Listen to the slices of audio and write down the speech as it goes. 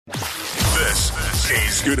This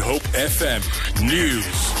is Good Hope FM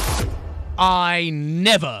News. I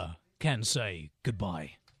never can say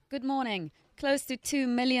goodbye. Good morning. Close to 2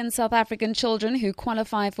 million South African children who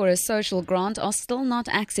qualify for a social grant are still not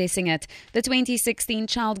accessing it. The 2016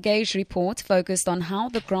 Child Gauge report focused on how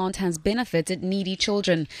the grant has benefited needy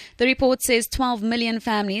children. The report says 12 million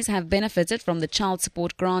families have benefited from the child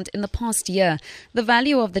support grant in the past year. The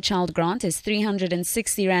value of the child grant is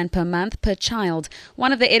 360 Rand per month per child.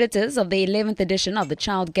 One of the editors of the 11th edition of the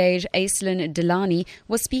Child Gauge, Aislinn Delani,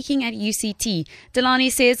 was speaking at UCT.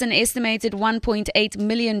 Delani says an estimated 1.8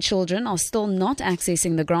 million children are still not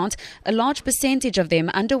accessing the grant, a large percentage of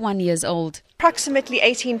them under 1 year old. Approximately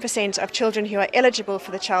 18% of children who are eligible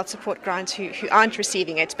for the child support grant who aren't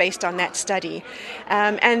receiving it based on that study.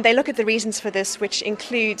 And they look at the reasons for this, which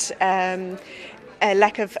includes a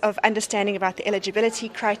lack of understanding about the eligibility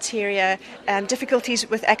criteria, difficulties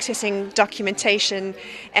with accessing documentation,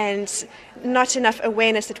 and not enough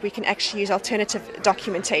awareness that we can actually use alternative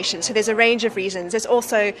documentation. So there's a range of reasons. There's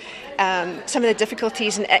also some of the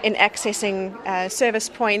difficulties in accessing service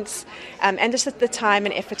points, and just the time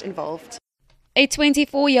and effort involved. A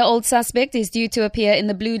 24-year-old suspect is due to appear in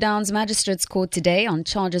the Blue Downs Magistrates Court today on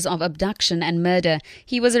charges of abduction and murder.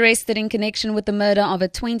 He was arrested in connection with the murder of a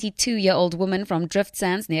 22-year-old woman from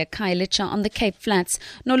Driftsands near Khayelitsha on the Cape Flats.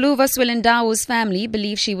 Noluva Swilindawu's family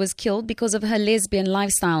believe she was killed because of her lesbian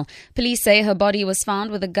lifestyle. Police say her body was found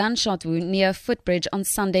with a gunshot wound near Footbridge on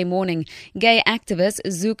Sunday morning. Gay activist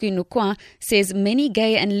Zuki Nukwa says many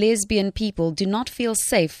gay and lesbian people do not feel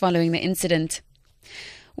safe following the incident.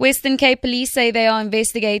 Western Cape Police say they are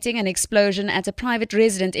investigating an explosion at a private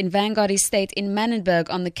residence in Vanguard Estate in Manenberg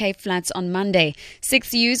on the Cape Flats on Monday.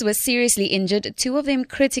 6 youths were seriously injured, 2 of them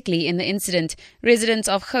critically in the incident. Residents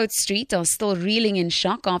of Goat Street are still reeling in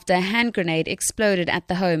shock after a hand grenade exploded at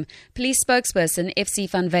the home. Police spokesperson FC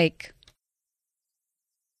van Wyk.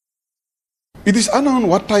 It is unknown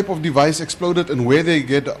what type of device exploded and where they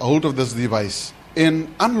get hold of this device.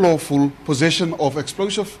 An unlawful possession of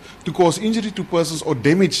explosive to cause injury to persons or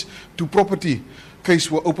damage to property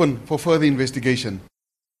case were open for further investigation.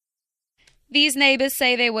 These neighbors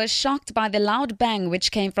say they were shocked by the loud bang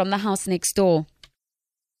which came from the house next door.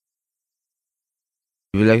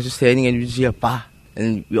 We were like just standing and we see a pa.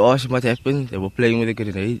 And we asked him what happened. They were playing with a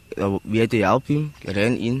grenade. We had to help him. He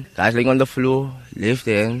ran in. Guys laying on the floor, left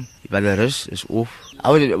hand. But the rest is off.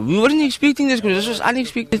 We weren't expecting this because this was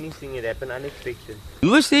unexpected. Anything had happened unexpected. We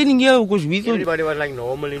were standing here because we thought... Everybody was like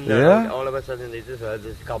normal in there. Yeah. All of a sudden they just heard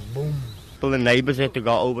this kaboom. So the neighbors had to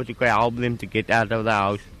go over to help them to get out of the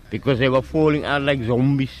house because they were falling out like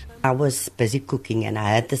zombies. I was busy cooking and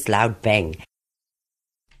I heard this loud bang.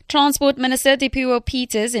 Transport Minister Dipuo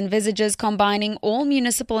Peters envisages combining all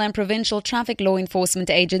municipal and provincial traffic law enforcement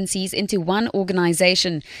agencies into one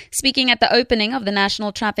organisation. Speaking at the opening of the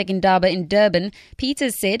National Traffic Indaba in Durban,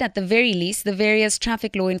 Peters said at the very least the various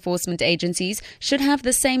traffic law enforcement agencies should have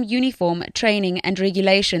the same uniform, training and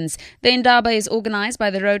regulations. The Indaba is organised by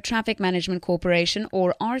the Road Traffic Management Corporation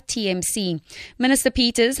or RTMC. Minister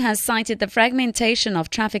Peters has cited the fragmentation of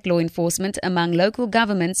traffic law enforcement among local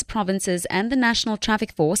governments, provinces and the National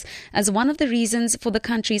Traffic Force as one of the reasons for the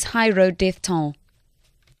country's high road death toll.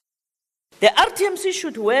 The RTMC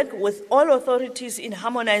should work with all authorities in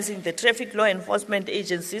harmonizing the traffic law enforcement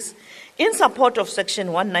agencies in support of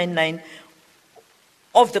Section 199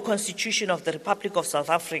 of the Constitution of the Republic of South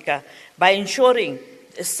Africa by ensuring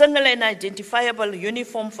a single and identifiable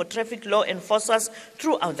uniform for traffic law enforcers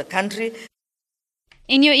throughout the country.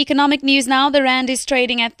 In your economic news now, the rand is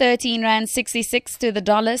trading at 13 Rand 66 to the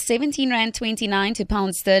dollar, 17 Rand 29 to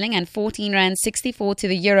pound sterling and 14 Rand 64 to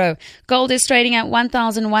the euro. Gold is trading at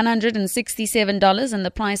 $1,167 and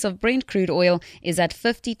the price of Brent crude oil is at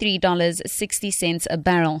 $53.60 a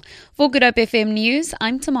barrel. For Good Hope FM News,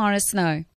 I'm Tamara Snow.